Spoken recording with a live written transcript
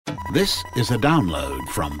This is a download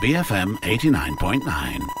from BFM 89.9,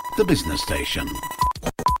 the business station.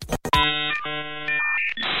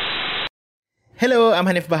 Hello, I'm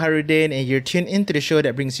Hanif Baharuddin and you're tuned into the show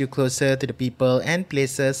that brings you closer to the people and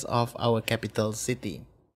places of our capital city.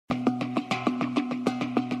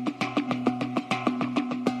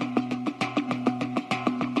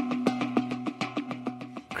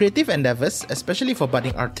 Creative endeavours, especially for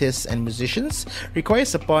budding artists and musicians, require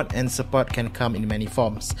support, and support can come in many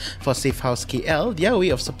forms. For Safe House KL, their way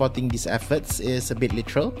of supporting these efforts is a bit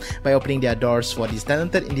literal by opening their doors for these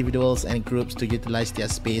talented individuals and groups to utilise their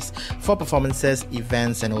space for performances,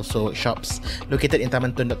 events and also shops. Located in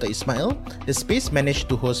Taman Tun Dr. Ismail, the space managed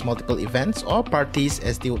to host multiple events or parties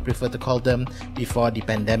as they would prefer to call them before the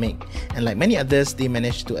pandemic. And like many others, they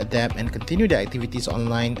managed to adapt and continue their activities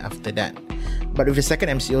online after that. But with the second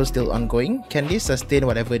MCO still ongoing, can they sustain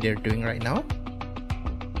whatever they're doing right now?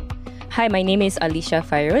 Hi, my name is Alicia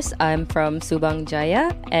Fairuz. I'm from Subang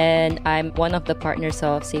Jaya and I'm one of the partners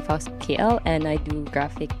of Safe House KL and I do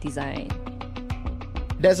graphic design.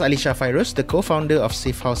 That's Alicia Fairuz, the co-founder of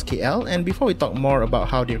Safe House KL, and before we talk more about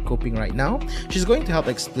how they're coping right now, she's going to help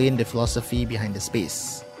explain the philosophy behind the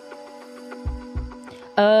space.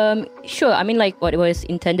 Sure. I mean, like what it was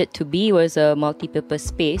intended to be was a multi-purpose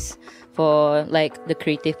space for like the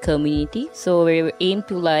creative community. So we aim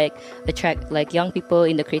to like attract like young people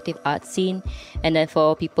in the creative art scene, and then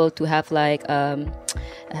for people to have like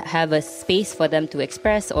have a space for them to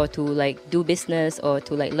express or to like do business or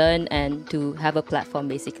to like learn and to have a platform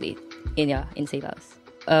basically in Safe House.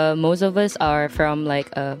 Most of us are from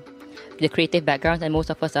like the creative background, and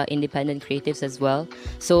most of us are independent creatives as well.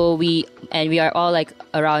 So we are all like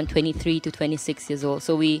around 23 to 26 years old.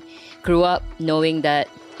 So we grew up knowing that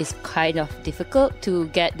it's kind of difficult to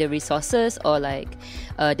get the resources or like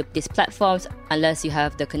these platforms unless you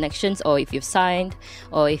have the connections or if you've signed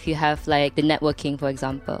or if you have like the networking, for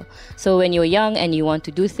example. So when you're young and you want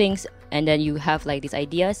to do things and then you have like these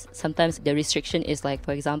ideas, sometimes the restriction is like,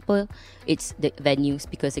 for example, it's the venues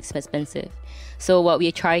because it's expensive. So what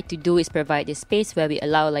we try to do is provide this space where we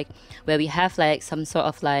have like some sort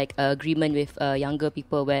of like agreement with younger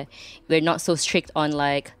people where we're not so strict on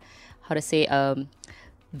like, how to say,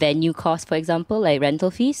 venue costs, for example, like rental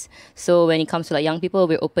fees. So when it comes to like young people,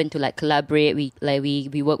 we're open to like collaborate. We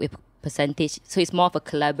work with percentage. So it's more of a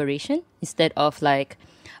collaboration instead of like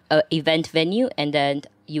a event venue and then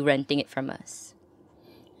you renting it from us.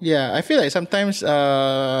 Yeah, I feel like sometimes,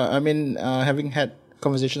 having had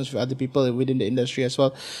conversations with other people within the industry as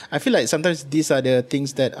well, I feel like sometimes these are the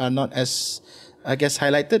things that are not as, I guess,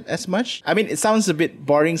 highlighted as much. I mean, it sounds a bit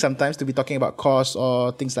boring sometimes to be talking about costs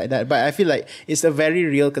or things like that, but I feel like it's a very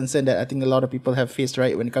real concern that I think a lot of people have faced,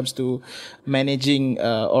 right, when it comes to managing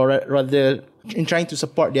or rather in trying to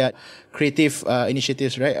support their creative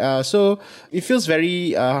initiatives, right? So it feels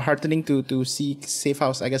very heartening to see Safe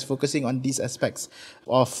House, I guess, focusing on these aspects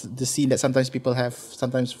of the scene that sometimes people have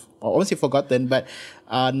sometimes, I won't say forgotten, but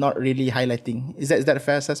not really highlighting. Is that a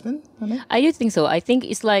fair assessment? I do think so. I think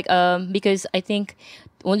it's like because I think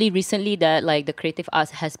only recently that like the creative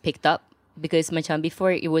arts has picked up, because macam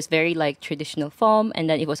before it was very like traditional form, and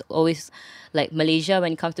then it was always like Malaysia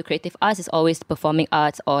when it comes to creative arts is always performing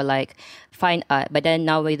arts or like fine art. But then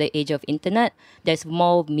now with the age of internet, there's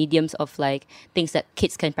more mediums of like things that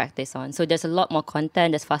kids can practice on. So there's a lot more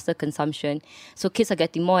content, there's faster consumption. So kids are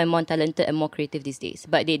getting more and more talented and more creative these days,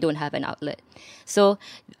 but they don't have an outlet. So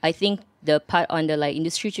I think the part on the like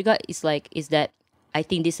industry juga is that I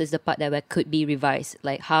think this is the part that could be revised.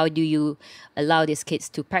 Like, how do you allow these kids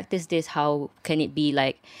to practice this? How can it be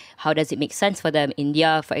like, how does it make sense for them in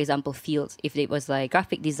their, for example, fields? If it was like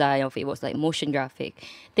graphic design or if it was like motion graphic,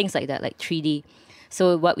 things like that, like 3D.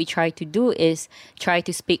 So what we try to do is try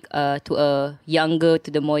to speak to a younger, to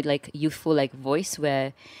the more like youthful like voice,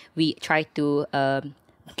 where we try to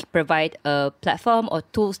provide a platform or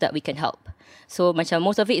tools that we can help. So macam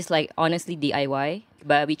most of it is like honestly DIY,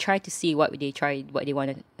 but we try to see what they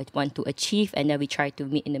want to achieve, and then we try to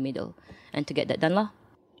meet in the middle and to get that done lah.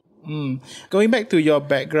 Going back to your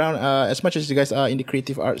background, as much as you guys are in the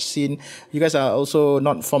creative arts scene, you guys are also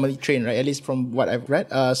not formally trained, right? At least from what I've read.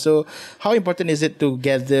 So how important is it to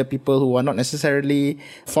gather people who are not necessarily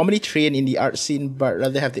formally trained in the art scene, but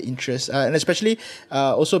rather have the interest, and especially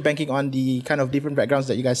also banking on the kind of different backgrounds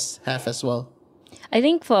that you guys have as well? I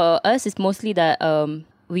think for us, it's mostly that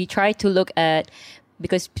we try to look at,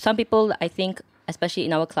 because some people, I think, especially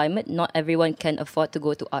in our climate, not everyone can afford to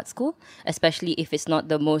go to art school, especially if it's not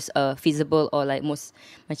the most feasible or like most,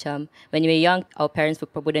 macam, when we were young, our parents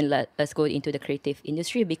wouldn't let us go into the creative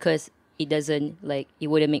industry because it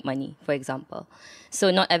wouldn't make money, for example.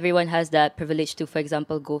 So not everyone has that privilege to, for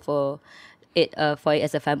example, go for it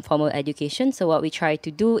as a formal education. So what we try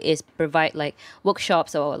to do is provide like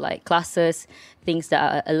workshops or like classes, things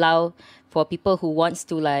that allow for people who wants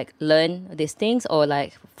to like learn these things, or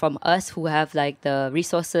like from us who have like the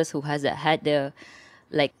resources, who has had the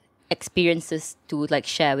like experiences to like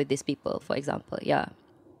share with these people, for example. Yeah.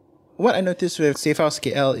 What I noticed with Safe House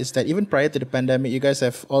KL is that even prior to the pandemic, you guys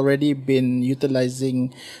have already been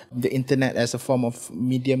utilizing the internet as a form of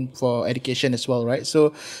medium for education as well, right?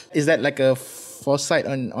 So is that like a foresight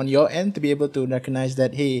on your end to be able to recognize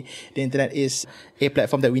that, hey, the internet is a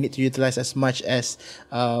platform that we need to utilize as much as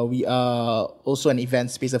we are also an event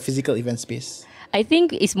space, a physical event space? I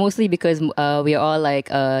think it's mostly because we are all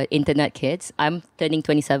like internet kids. I'm turning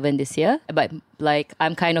 27 this year, but like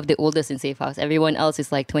I'm kind of the oldest in Safe House. Everyone else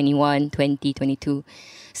is like 21, 20, 22.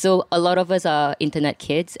 So a lot of us are internet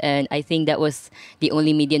kids, and I think that was the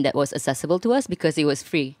only medium that was accessible to us because it was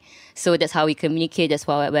free. So that's how we communicate. That's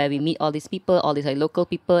where we meet all these people, all these like local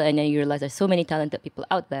people, and then you realize there's so many talented people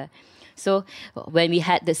out there. So when we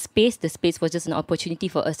had the space was just an opportunity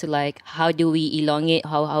for us to like, how do we elongate,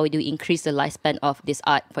 how do we increase the lifespan of this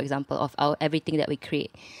art, for example, of everything that we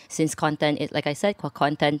create. Since content is, like I said,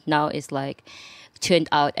 content now is like churned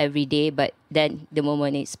out every day, but then the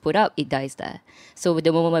moment it's put up, it dies there. So with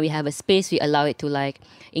the moment when we have a space, we allow it to like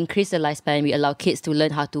increase the lifespan. We allow kids to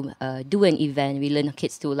learn how to do an event. We learn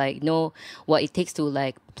kids to like know what it takes to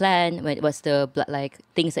like plan, what's the like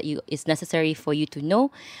things that is necessary for you to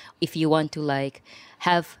know if you want to like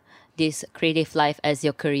have this creative life as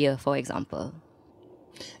your career, for example.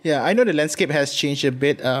 Yeah, I know the landscape has changed a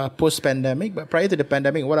bit post-pandemic, but prior to the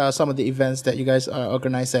pandemic, what are some of the events that you guys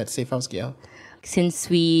organized at Safe House KL? Since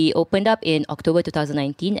we opened up in October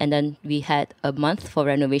 2019, and then we had a month for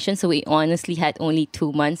renovation, so we honestly had only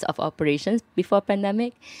 2 months of operations before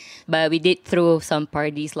pandemic. But we did throw some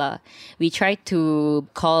parties lah. We tried to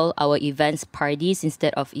call our events parties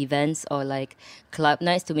instead of events or like club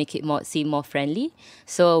nights to make it seem more friendly.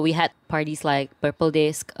 So we had parties like Purple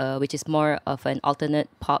Disc, which is more of an alternate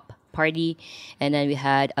pop party, and then we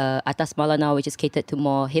had Atas Malana, which is catered to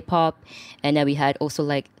more hip hop, and then we had also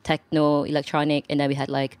like techno, electronic, and then we had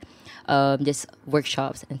like just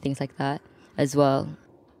workshops and things like that as well.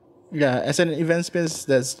 Yeah, as an event space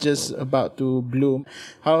that's just about to bloom,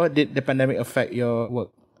 how did the pandemic affect your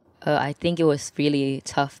work? I think it was really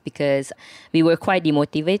tough because we were quite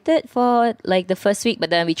demotivated for like the first week,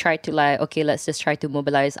 but then we tried to like, okay, let's just try to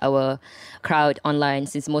mobilize our crowd online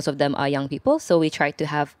since most of them are young people. So we tried to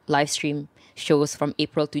have live stream shows from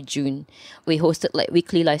April to June. We hosted like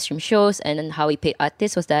weekly live stream shows, and then how we paid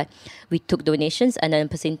artists was that we took donations, and then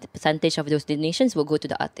percentage of those donations will go to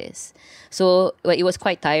the artists. So it was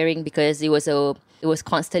quite tiring because it was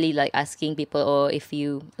constantly like asking people, or if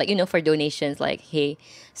you like, for donations, like, hey.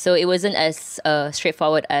 So it wasn't as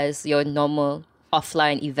straightforward as your normal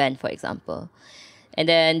offline event, for example. And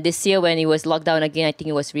then this year when it was locked down again, I think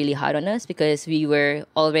it was really hard on us because we were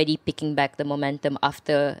already picking back the momentum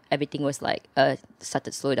after everything was like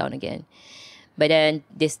started to slow down again. But then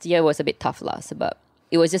this year was a bit tough last, but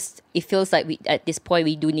it feels like at this point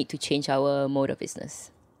we do need to change our mode of business.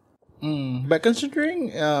 But considering,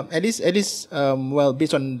 at least, well,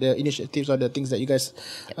 based on the initiatives or the things that you guys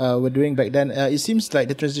were doing back then, it seems like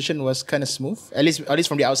the transition was kind of smooth. At least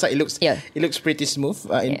from the outside, it looks pretty smooth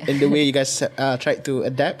in the way you guys tried to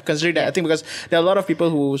adapt. Considering that, I think because there are a lot of people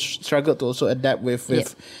who struggled to also adapt with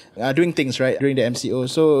doing things right during the MCO.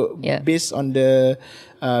 So based on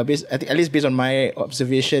I think at least based on my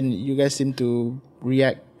observation, you guys seem to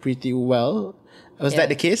react pretty well. Was that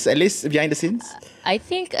the case, at least behind the scenes? I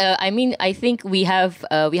think, I think we have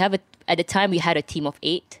at the time we had a team of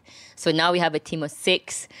 8. So now we have a team of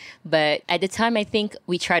 6. But at the time, I think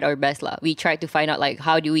we tried our best lah. We tried to find out like,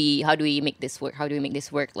 how do we make this work? How do we make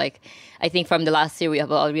this work? Like, I think from the last year, we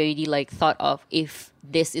have already like thought of if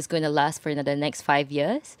this is going to last for the next 5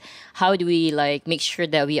 years, how do we like make sure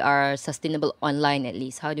that we are sustainable online at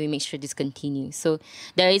least? How do we make sure this continues? So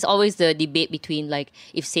there is always the debate between like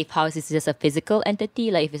if Safe House is just a physical entity,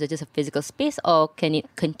 like if it's just a physical space, or can it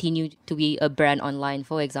continue to be a brand online,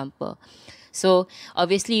 for example. So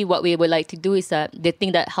obviously what we would like to do is that the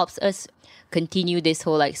thing that helps us continue this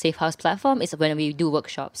whole like Safe House platform is when we do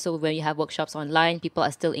workshops. So when you have workshops online, people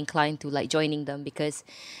are still inclined to like joining them because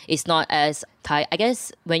it's not as I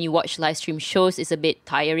guess when you watch live stream shows, it's a bit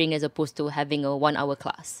tiring as opposed to having a 1 hour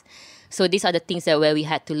class. So these are the things where we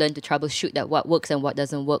had to learn to troubleshoot that what works and what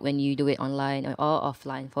doesn't work when you do it online or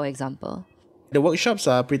offline, for example. The workshops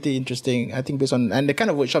are pretty interesting, I think, based on, and the kind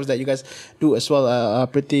of workshops that you guys do as well are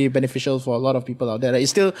pretty beneficial for a lot of people out there.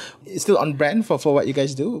 It's still on brand for what you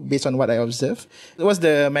guys do, based on what I observe. What's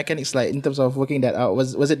the mechanics like in terms of working that out?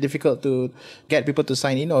 Was it difficult to get people to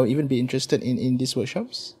sign in or even be interested in these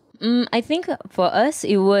workshops? I think for us,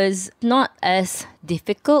 it was not as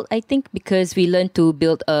difficult, I think, because we learned to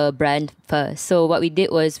build a brand first. So what we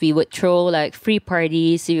did was we would throw like free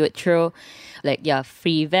parties, we would throw like,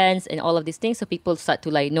 free events and all of these things. So people start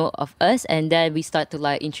to like know of us, and then we start to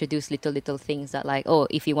like introduce little things that like, oh,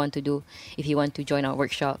 if you want to join our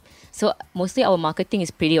workshop. So mostly our marketing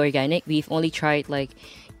is pretty organic. We've only tried like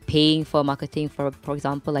paying for marketing for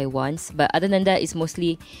example like once, but other than that it's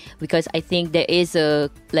mostly because I think there is a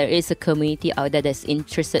community out there that's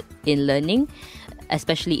interested in learning,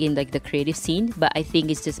 especially in like the creative scene, but I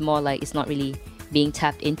think it's just more like it's not really being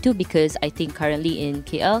tapped into, because I think currently in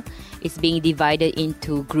KL it's being divided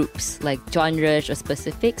into groups like genres or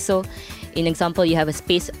specific. So in example, you have a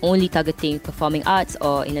space only targeting performing arts,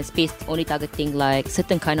 or in a space only targeting like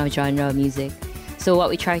certain kind of genre of music. So what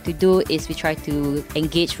we try to do is we try to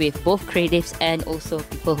engage with both creatives and also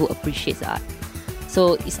people who appreciate the art.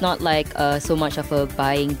 So it's not like so much of a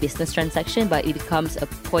buying business transaction, but it becomes a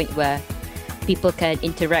point where people can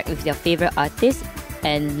interact with their favorite artists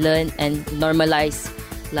and learn and normalize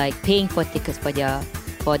like paying for tickets for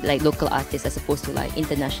like local artists as opposed to like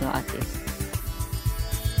international artists.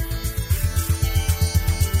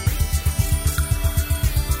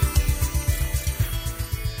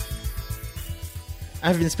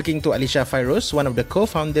 I've been speaking to Alicia Fairuz, one of the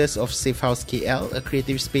co-founders of Safe House KL, a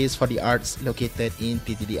creative space for the arts located in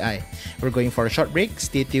PTDI. We're going for a short break.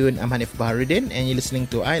 Stay tuned. I'm Hanif Baharuddin, and you're listening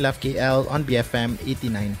to I Love KL on BFM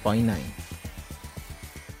 89.9.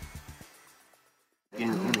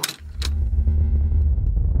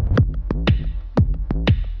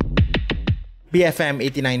 BFM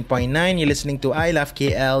 89.9, you're listening to I Love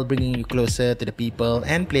KL, bringing you closer to the people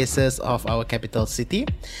and places of our capital city.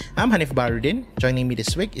 I'm Hanif Baharuddin. Joining me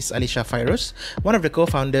this week is Alicia Fairuz, one of the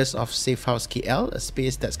co-founders of Safe House KL, a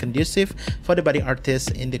space that's conducive for the budding artists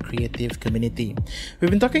in the creative community. We've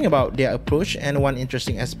been talking about their approach, and one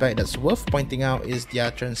interesting aspect that's worth pointing out is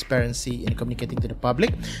their transparency in communicating to the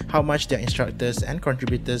public how much their instructors and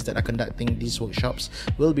contributors that are conducting these workshops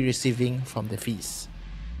will be receiving from the fees.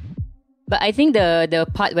 But I think the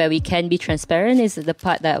part where we can be transparent is the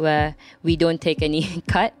part that where we don't take any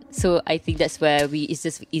cut. So I think that's where it's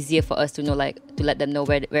just easier for us to know, like, to let them know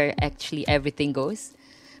where actually everything goes.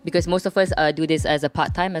 Because most of us do this as a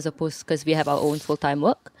part-time as opposed, because we have our own full-time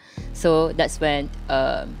work. So that's when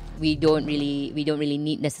we don't really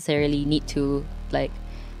necessarily need to like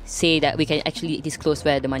say that we can actually disclose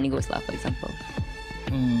where the money goes, for example.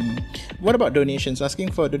 What about donations?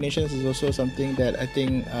 Asking for donations is also something that I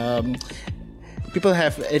think people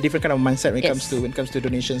have a different kind of mindset when it comes to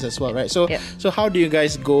donations as well, right? So how do you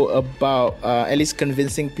guys go about at least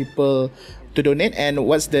convincing people to donate, and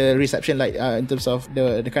what's the reception like in terms of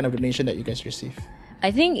the kind of donation that you guys receive? I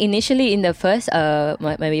think initially in the first,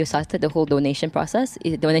 when we started the whole donation process,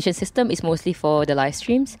 the donation system is mostly for the live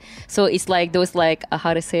streams. So it's like those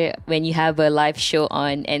when you have a live show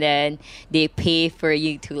on and then they pay for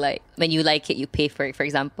you to like, when you like it, you pay for it, for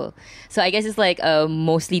example. So I guess it's like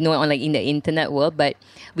mostly known on like in the internet world, but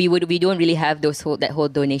we don't really have that whole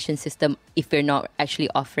donation system if we're not actually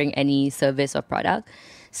offering any service or product.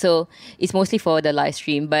 So it's mostly for the live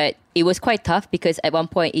stream, but it was quite tough because at one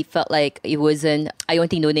point it felt like it wasn't, I don't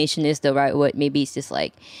think donation is the right word. Maybe it's just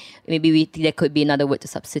like, there could be another word to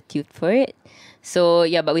substitute for it. So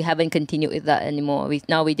yeah, but we haven't continued with that anymore. We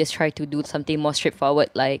just try to do something more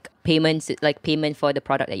straightforward, like payment for the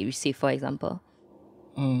product that you receive, for example.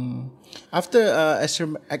 After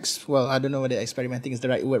well, I don't know whether experimenting is the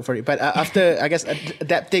right word for it, but after I guess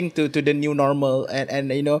adapting to the new normal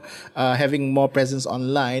and having more presence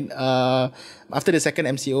online, after the second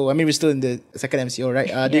MCO, I mean we're still in the second MCO,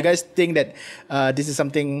 right? Do you guys think that this is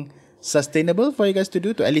something sustainable for you guys to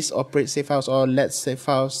do, to at least operate Safe House or let Safe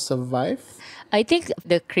House survive? I think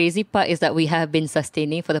the crazy part is that we have been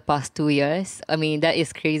sustaining for the past 2 years. I mean, that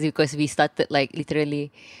is crazy because we started like literally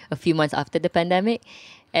a few months after the pandemic.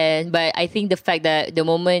 But I think the fact that the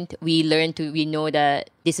moment we know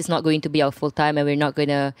that this is not going to be our full time and we're not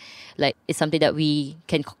gonna like, it's something that we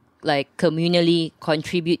can like communally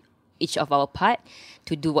contribute each of our part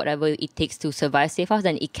to do whatever it takes to survive Safe House,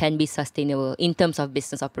 then it can be sustainable in terms of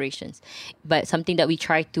business operations. But something that we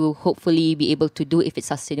try to hopefully be able to do if it's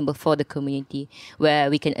sustainable for the community, where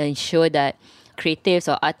we can ensure that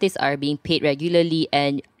creatives or artists are being paid regularly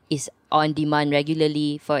and is on demand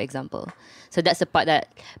regularly, for example. So that's the part that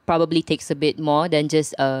probably takes a bit more than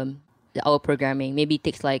just our programming. Maybe it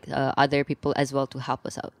takes like other people as well to help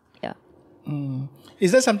us out. Yeah.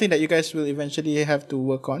 Is that something that you guys will eventually have to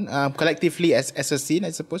work on collectively as a scene, I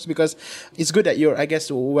suppose? Because it's good that you're, I guess,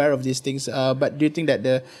 aware of these things. But do you think that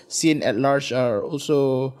the scene at large are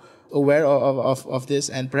also aware of this?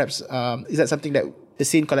 And perhaps is that something that the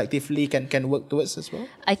scene collectively can work towards as well?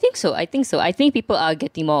 I think so. I think people are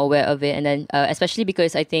getting more aware of it, and then especially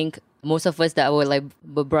because I think most of us that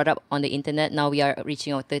were brought up on the internet, now we are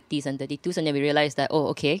reaching our 30s and 32s, and then we realize that, oh,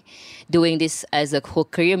 okay, doing this as a whole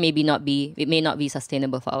career may not be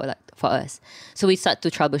sustainable for us. So we start to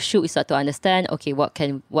troubleshoot, we start to understand, okay, what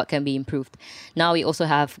can be improved. Now we also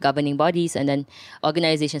have governing bodies and then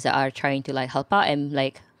organizations that are trying to like help out and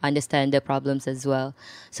like understand the problems as well.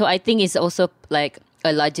 So I think it's also like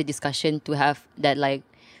a larger discussion to have that, like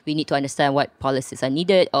we need to understand what policies are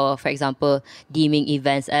needed, or for example deeming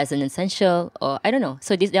events as an essential, or I don't know.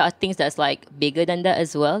 So there are things that's like bigger than that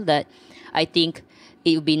as well, that I think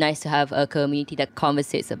it would be nice to have a community that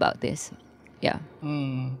conversates about this. Yeah.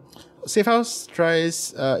 Safe House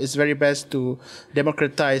tries its very best to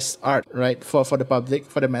democratize art, right, for the public,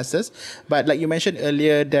 for the masses. But like you mentioned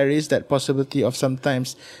earlier, there is that possibility of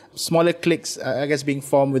sometimes smaller cliques, I guess, being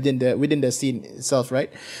formed within the scene itself,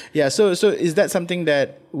 right? Yeah. So is that something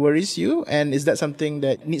that worries you, and is that something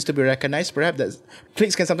that needs to be recognized? Perhaps that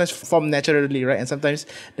cliques can sometimes form naturally, right? And sometimes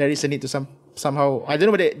there is a need to somehow, I don't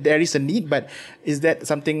know whether there is a need, but is that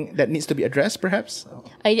something that needs to be addressed, perhaps?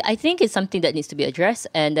 I think it's something that needs to be addressed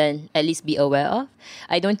and then at least be aware of.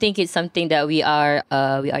 I don't think it's something that we are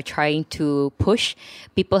trying to push.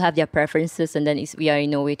 People have their preferences, and then we are in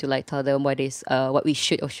no way to like tell them what we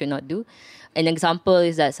should or should not do. An example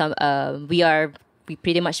is that we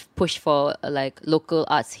pretty much push for like local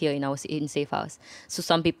arts here in Safe House. So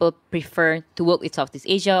some people prefer to work with Southeast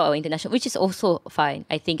Asia or international, which is also fine.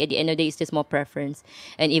 I think at the end of the day, it's just more preference.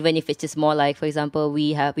 And even if it's just more like, for example,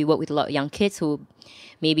 we work with a lot of young kids who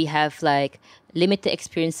maybe have like limited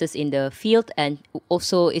experiences in the field and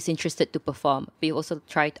also is interested to perform. We also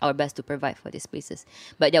tried our best to provide for these spaces.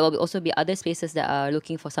 But there will also be other spaces that are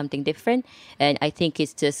looking for something different. And I think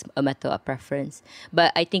it's just a matter of preference.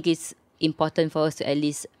 But I think it's important for us to at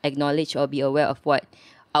least acknowledge or be aware of what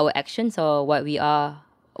our actions or what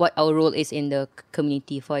our role is in the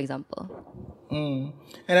community, for example. And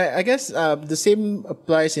I guess the same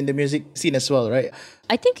applies in the music scene as well, right?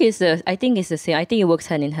 I think it's the same. I think it works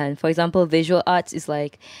hand in hand. For example, visual arts is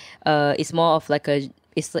like it's more of like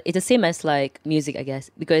it's the same as like music, I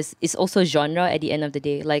guess, because it's also genre at the end of the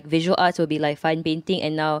day. Like visual arts will be like fine painting,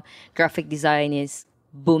 and now graphic design is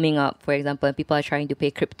booming up, for example, and people are trying to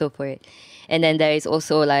pay crypto for it. And then there is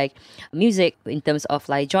also like music in terms of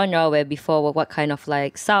like genre, where before what kind of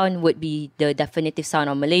like sound would be the definitive sound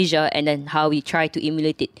of Malaysia, and then how we try to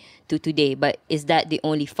emulate it to today. But is that the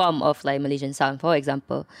only form of like Malaysian sound, for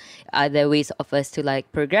example? Are there ways of us to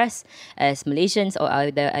like progress as Malaysians, or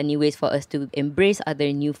are there any ways for us to embrace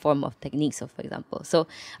other new form of techniques, for example? So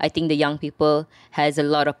I think the young people has a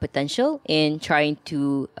lot of potential in trying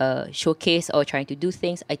to showcase or trying to do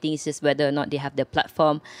things. I think it's just whether or not they have the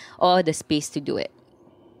platform or the space to do it.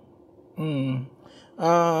 You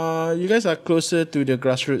guys are closer to the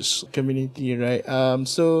grassroots community, right?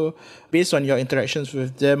 So based on your interactions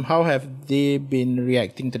with them, how have they been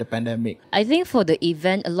reacting to the pandemic? I think for the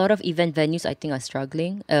event, a lot of event venues I think are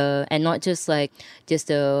struggling, and not just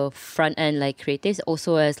the front end like creatives,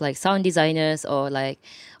 also as like sound designers or like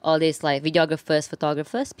all these like videographers,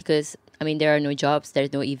 photographers, because I mean, there are no jobs,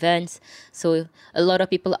 there's no events. So a lot of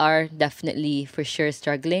people are definitely for sure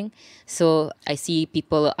struggling. So I see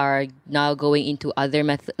people are now going into other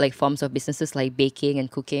forms of businesses like baking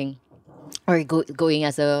and cooking, or going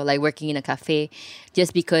as working in a cafe,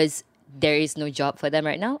 just because there is no job for them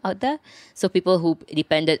right now out there. So people who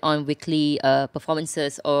depended on weekly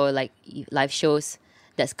performances or like live shows,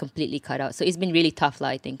 that's completely cut out. So it's been really tough,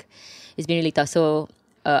 I think. It's been really tough. So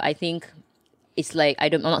I think it's like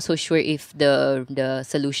I'm not so sure if the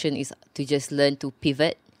solution is to just learn to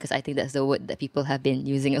pivot, because I think that's the word that people have been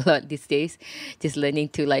using a lot these days, just learning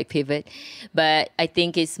to like pivot. But I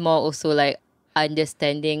think it's more also like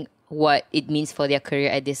understanding what it means for their career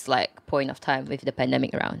at this like point of time with the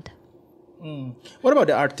pandemic around. What about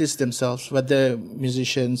the artists themselves, whether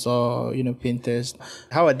musicians or painters?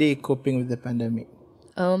 How are they coping with the pandemic?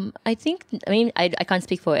 I can't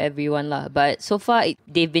speak for everyone lah, but so far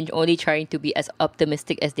they've been only trying to be as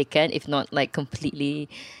optimistic as they can, if not like completely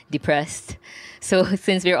depressed. So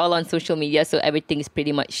since we're all on social media, so everything is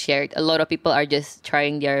pretty much shared. A lot of people are just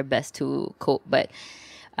trying their best to cope, but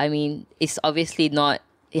I mean, it's obviously not.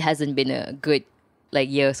 It hasn't been a good like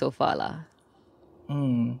year so far lah.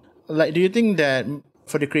 Like, do you think that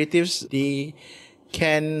for the creatives, they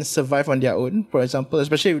can survive on their own, for example,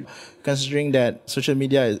 especially considering that social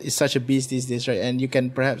media is such a beast these days, right? And you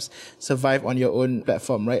can perhaps survive on your own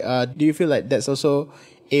platform, right? Do you feel like that's also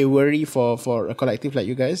a worry for a collective like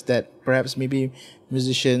you guys, that perhaps maybe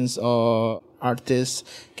musicians or artists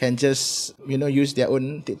can just, use their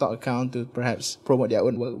own TikTok account to perhaps promote their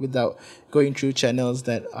own work without going through channels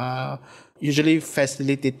that are usually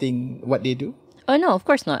facilitating what they do? Oh no, of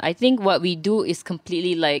course not. I think what we do is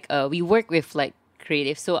completely like we work with like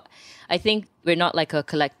creative. So I think we're not like a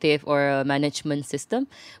collective or a management system.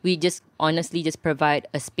 We just honestly just provide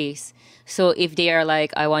a space. So if they are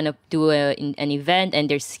like, I want to do an event and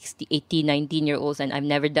they're 60, 80, 19-year-olds and I've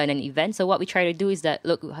never done an event. So what we try to do is that,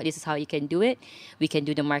 look, this is how you can do it. We can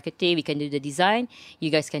do the marketing, we can do the design.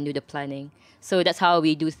 You guys can do the planning. So that's how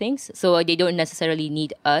we do things. So they don't necessarily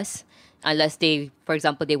need us unless they, for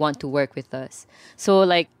example, they want to work with us. So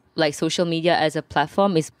like social media as a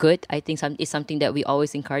platform is good. I think it's something that we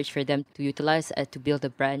always encourage for them to utilize to build a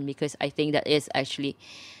brand, because I think that is actually,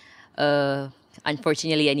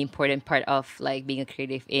 unfortunately, an important part of like being a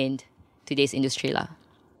creative in today's industry lah.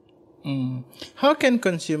 How can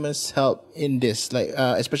consumers help in this? Like,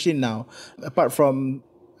 especially now, apart from,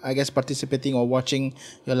 I guess, participating or watching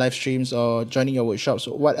your live streams or joining your workshops,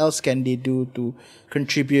 what else can they do to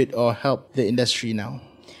contribute or help the industry now?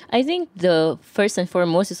 I think the first and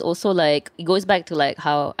foremost is also like, it goes back to like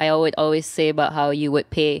how I would always say about how you would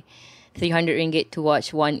pay 300 ringgit to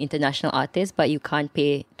watch one international artist, but you can't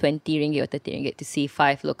pay 20 ringgit or 30 ringgit to see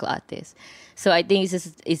 5 local artists. So I think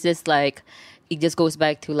it's just like, it just goes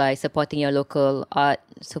back to like supporting your local art,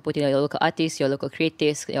 supporting your local artists, your local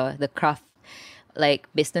creatives, the craft like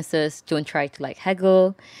businesses. Don't try to like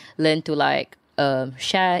haggle, learn to like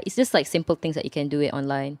share. It's just like simple things that you can do it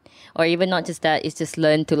online, or even not just that. It's just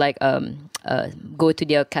learn to like go to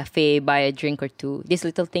their cafe, buy a drink or two. These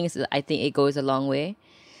little things, I think it goes a long way.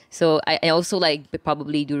 So I also like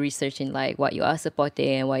probably do research in like what you are supporting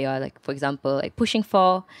and what you are like, for example, like pushing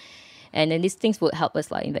for, and then these things will help us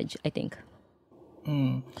like eventually, I think.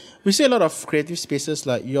 We see a lot of creative spaces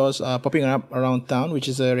like yours popping up around town, which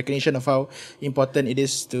is a recognition of how important it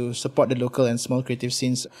is to support the local and small creative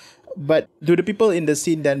scenes. But do the people in the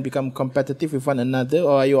scene then become competitive with one another,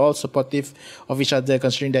 or are you all supportive of each other,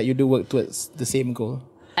 considering that you do work towards the same goal?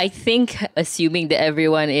 I think assuming that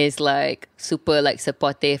everyone is like super like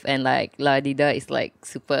supportive and like la di da is like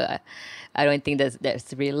super, I don't think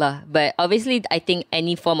that's real lah. But obviously, I think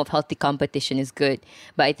any form of healthy competition is good.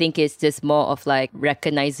 But I think it's just more of like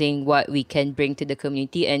recognizing what we can bring to the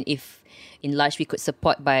community, and if in large we could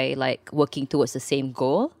support by like working towards the same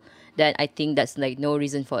goal, then I think that's like no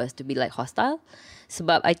reason for us to be like hostile. So,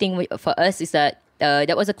 but I think for us is that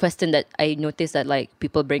that was a question that I noticed that like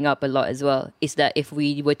people bring up a lot as well, is that if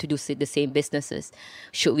we were to do the same businesses,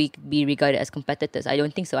 should we be regarded as competitors? I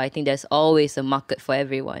don't think so. I think there's always a market for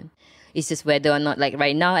everyone. It's just whether or not like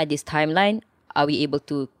right now at this timeline, are we able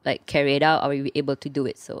to like carry it out? Are we able to do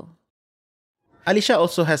it? So Alisha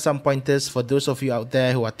also has some pointers for those of you out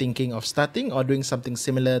there who are thinking of starting or doing something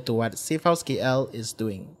similar to what Safe House KL is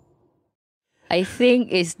doing. I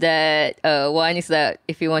think is that one is that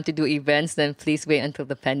if you want to do events, then please wait until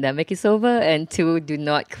the pandemic is over. And two, do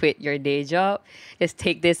not quit your day job. Just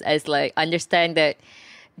take this as like, understand that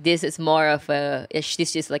this is more of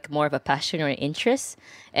this is like more of a passion or an interest,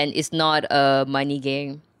 and it's not a money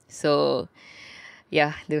game. So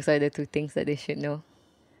yeah, those are the two things that they should know.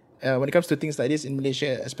 When it comes to things like this in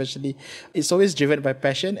Malaysia especially, it's always driven by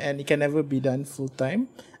passion and it can never be done full time.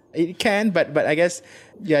 It can, but I guess,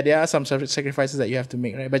 yeah, there are some sacrifices that you have to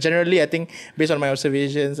make, right? But generally, I think based on my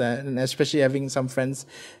observations and especially having some friends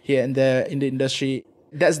here and there in the industry,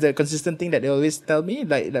 that's the consistent thing that they always tell me.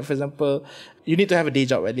 Like for example, you need to have a day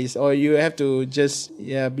job at least, or you have to just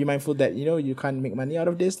be mindful that you can't make money out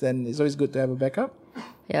of this. Then it's always good to have a backup.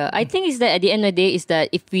 Yeah, I think is that at the end of the day is that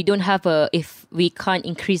if we can't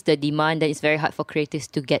increase the demand, then it's very hard for creatives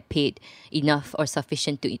to get paid enough or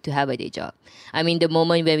sufficient to have a day job. I mean, the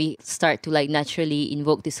moment when we start to like naturally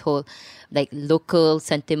invoke this whole like local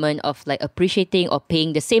sentiment of like appreciating or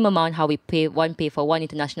paying the same amount how we pay for one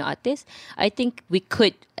international artist, I think we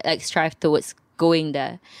could like strive towards going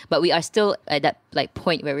there. But we are still at that like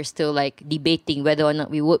point where we're still like debating whether or not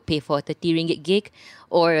we would pay for a 30 ringgit gig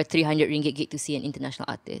or a 300 ringgit gig to see an international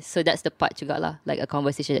artist. So that's the part juga lah, like a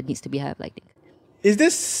conversation that needs to be had, I think. Is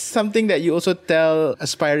this something that you also tell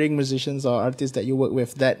aspiring musicians or artists that you work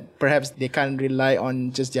with, that perhaps they can't rely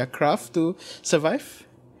on just their craft to survive?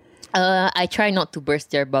 I try not to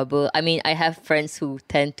burst their bubble. I mean, I have friends who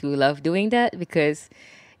tend to love doing that because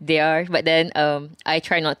they are. But then I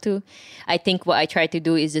try not to. I think what I try to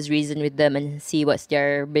do is just reason with them and see what's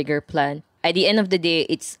their bigger plan. At the end of the day,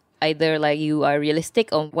 it's either like you are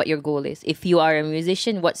realistic on what your goal is. If you are a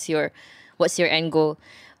musician, what's your end goal?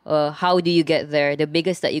 How do you get there? The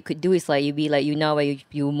biggest that you could do is like you be like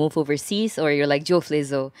you move overseas, or you're like Joe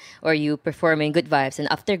Flizzo, or you perform in Good Vibes,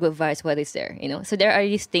 and after Good Vibes, what is there? So there are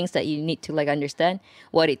these things that you need to like understand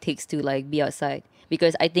what it takes to like be outside,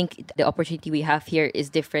 because I think the opportunity we have here is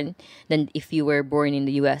different than if you were born in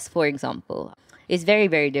the US, for example. It's very,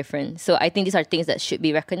 very different. So I think these are things that should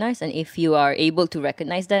be recognized, and if you are able to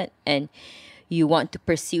recognize that and you want to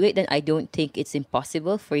pursue it, then I don't think it's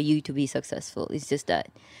impossible for you to be successful. It's just that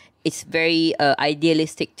it's very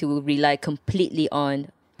idealistic to rely completely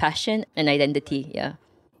on passion and identity. Yeah.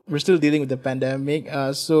 We're still dealing with the pandemic.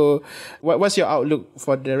 So what's your outlook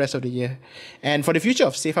for the rest of the year and for the future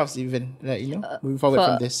of Safe House even, moving forward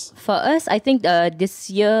from this? For us, I think this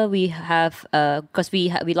year we have, because we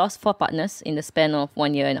lost 4 partners in the span of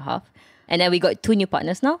 1.5 years. And then we got 2 new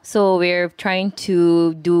partners now. So we're trying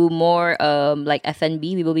to do more like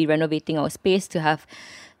F&B. We will be renovating our space to have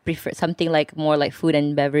something like more like food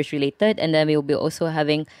and beverage related. And then we will be also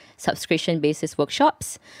having subscription basis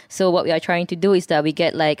workshops. So what we are trying to do is that we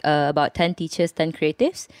get like about 10 teachers, 10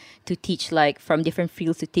 creatives to teach like from different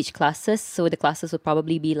fields to teach classes. So the classes will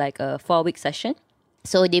probably be like a 4-week session.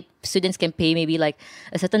 So the students can pay maybe like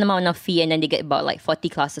a certain amount of fee, and then they get about like 40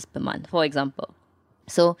 classes per month, for example.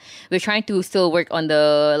 So we're trying to still work on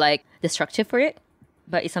the structure for it,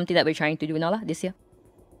 but it's something that we're trying to do now this year.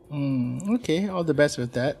 Okay, all the best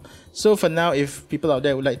with that. So for now, if people out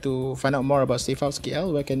there would like to find out more about Safe House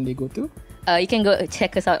KL, where can they go to? You can go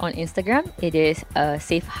check us out on Instagram. It is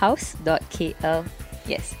safehouse.kl.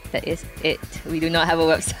 Yes, that is it. We do not have a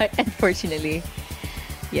website, unfortunately.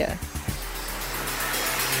 Yeah.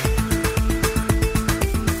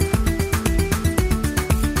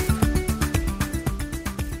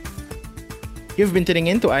 You've been tuning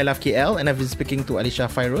in to I Love KL, and I've been speaking to Alisha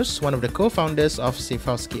Fairuz, one of the co-founders of Safe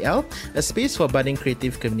House KL, a space for budding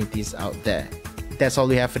creative communities out there. That's all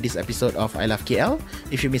we have for this episode of I Love KL.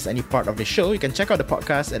 If you miss any part of the show, you can check out the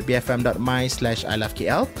podcast at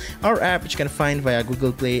bfm.my/ilovekl, our app which you can find via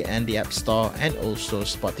Google Play and the App Store, and also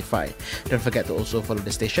Spotify. Don't forget to also follow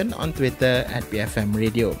the station on Twitter at BFM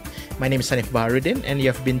Radio. My name is Hanif Baharuddin, and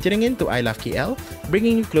you have been tuning in to I Love KL,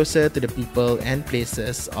 bringing you closer to the people and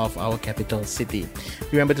places of our capital city.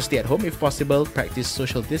 Remember to stay at home if possible, practice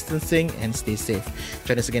social distancing, and stay safe.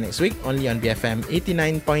 Join us again next week, only on BFM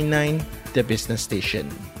 89.9, the business station.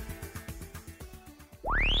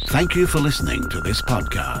 Thank you for listening to this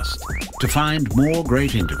podcast. To find more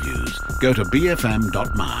great interviews, go to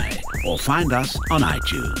bfm.my or find us on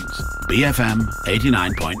iTunes. BFM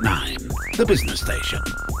 89.9, the business station.